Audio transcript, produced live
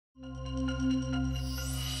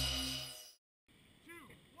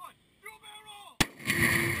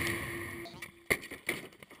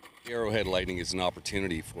Arrowhead Lightning is an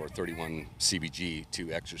opportunity for 31 CBG to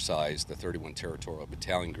exercise the 31 Territorial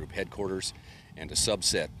Battalion Group headquarters and a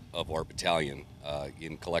subset of our battalion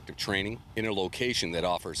in collective training in a location that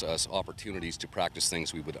offers us opportunities to practice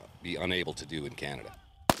things we would be unable to do in Canada.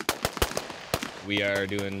 We are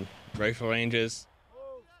doing rifle ranges.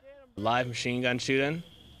 Live machine gun shooting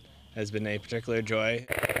has been a particular joy.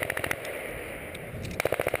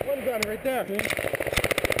 One gun right there.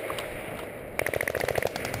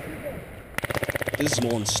 This is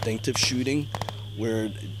more instinctive shooting,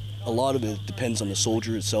 where a lot of it depends on the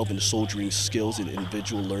soldier itself and the soldiering skills and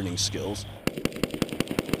individual learning skills.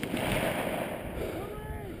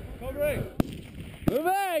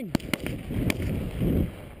 Moving!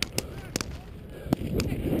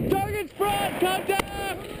 Target front,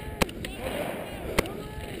 contact!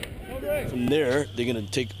 From there, they're going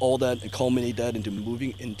to take all that and culminate that into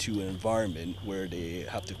moving into an environment where they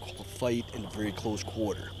have to fight in a very close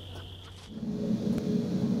quarter.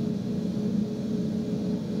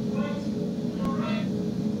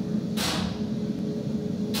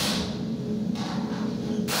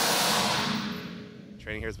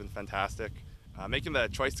 Training here has been fantastic. Making the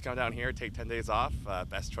choice to come down here, take 10 days off,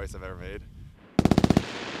 best choice I've ever made.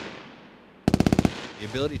 The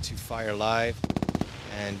ability to fire live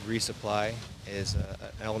and resupply is an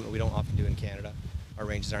element we don't often do in Canada. Our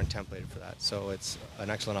ranges aren't templated for that, so it's an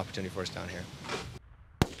excellent opportunity for us down here.